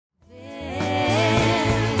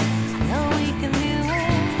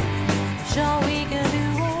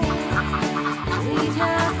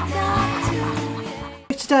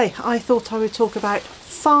today I thought I would talk about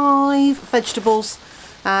 5 vegetables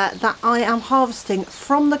that I am harvesting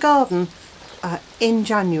from the garden in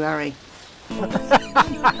January.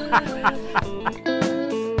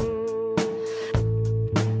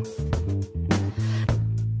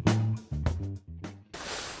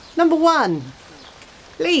 Number 1,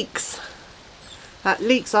 leeks.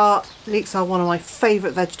 Leeks are one of my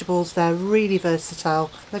favourite vegetables. They're really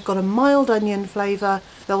versatile. They've got a mild onion flavour.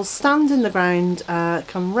 They'll stand in the ground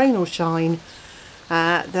come rain or shine.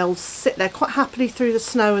 They'll sit there quite happily through the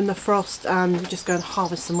snow and the frost, and you just go and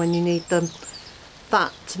harvest them when you need them.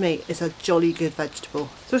 That to me is a jolly good vegetable.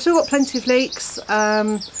 So we've still got plenty of leeks.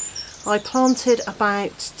 I planted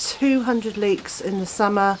about 200 leeks in the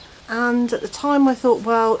summer, and at the time I thought,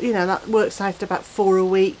 well, you know, that works out to about 4 a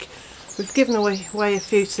week. We've given away a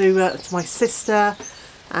few to my sister.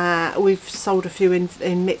 We've sold a few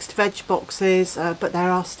in mixed veg boxes, but there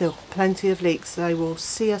are still plenty of leeks. They will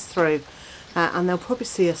see us through, and they'll probably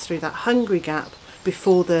see us through that hungry gap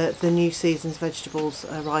before the new season's vegetables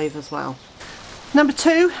arrive as well. Number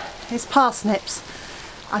 2 is parsnips.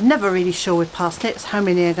 I'm never really sure with parsnips how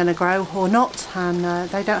many are going to grow or not, and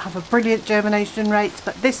they don't have a brilliant germination rate,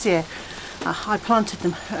 but this year I planted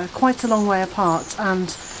them quite a long way apart,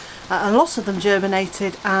 and a lot of them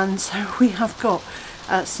germinated, and so we have got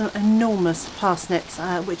some enormous parsnips,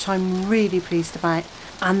 which I'm really pleased about,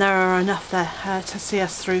 and there are enough there to see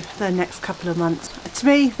us through the next couple of months. To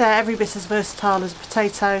me, they're every bit as versatile as a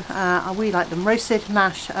potato. We like them roasted,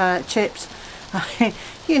 mashed, chips,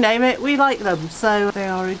 you name it, we like them. So they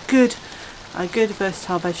are a good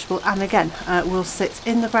versatile vegetable, and again will sit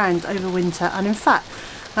in the ground over winter. And in fact,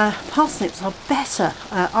 parsnips are better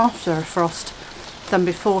after a frost than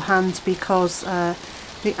beforehand, because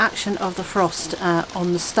the action of the frost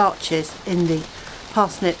on the starches in the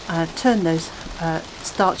parsnip turn those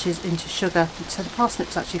starches into sugar, so the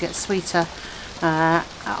parsnips actually get sweeter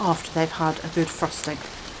after they've had a good frosting.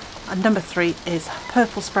 And number 3 is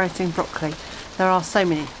purple sprouting broccoli. There are so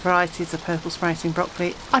many varieties of purple sprouting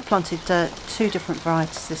broccoli. I planted 2 different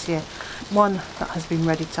varieties this year. One that has been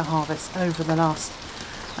ready to harvest over the last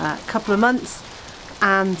couple of months,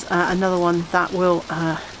 and another one that will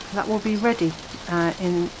be ready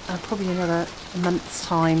in probably another month's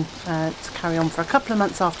time to carry on for a couple of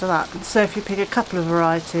months after that. So if you pick a couple of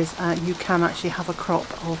varieties, you can actually have a crop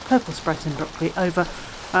of purple sprouting broccoli over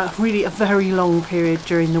really a very long period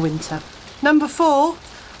during the winter. Number 4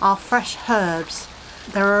 are fresh herbs.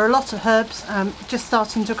 There are a lot of herbs just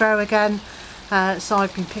starting to grow again. So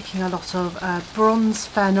I've been picking a lot of bronze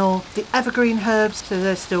fennel, the evergreen herbs, so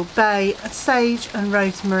there's still bay, sage and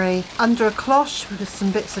rosemary, under a cloche with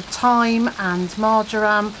some bits of thyme and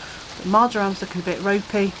marjoram. The marjoram's looking a bit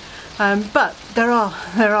ropey, but there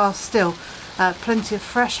are still plenty of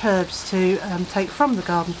fresh herbs to take from the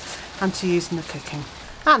garden and to use in the cooking.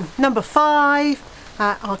 And number 5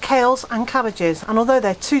 are kales and cabbages, and although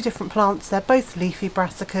they're 2 different plants, they're both leafy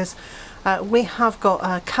brassicas. We have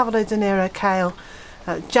got Cavolo de Nero kale,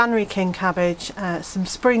 January king cabbage, some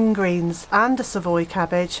spring greens and a Savoy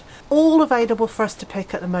cabbage, all available for us to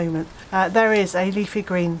pick at the moment. There is a leafy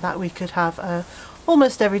green that we could have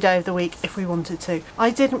almost every day of the week if we wanted to.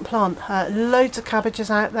 I didn't plant loads of cabbages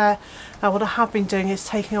out there. What I have been doing is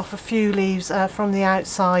taking off a few leaves from the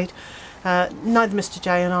outside. Neither Mr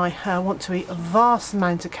J and I want to eat a vast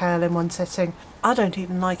amount of kale in one sitting. I don't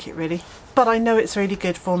even like it really, but I know it's really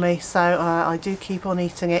good for me, so I do keep on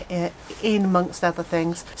eating it in amongst other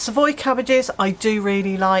things. Savoy cabbages I do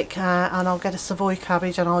really like, and I'll get a Savoy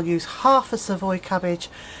cabbage and I'll use half a Savoy cabbage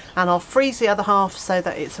and I'll freeze the other half so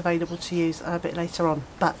that it's available to use a bit later on.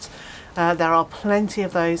 But there are plenty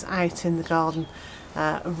of those out in the garden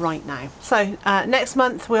right now. So next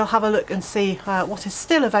month we'll have a look and see what is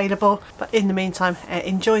still available, but in the meantime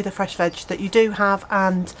enjoy the fresh veg that you do have,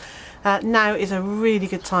 and now is a really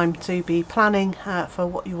good time to be planning for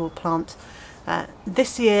what you will plant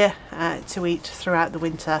this year to eat throughout the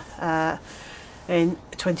winter in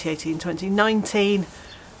 2018-2019.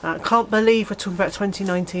 Can't believe we're talking about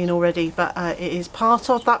 2019 already, but it is part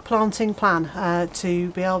of that planting plan to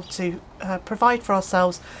be able to provide for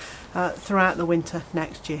ourselves throughout the winter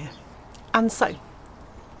next year. And so,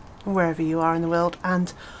 wherever you are in the world and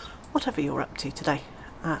whatever you're up to today,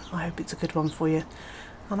 I hope it's a good one for you,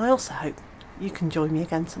 and I also hope you can join me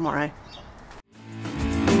again tomorrow.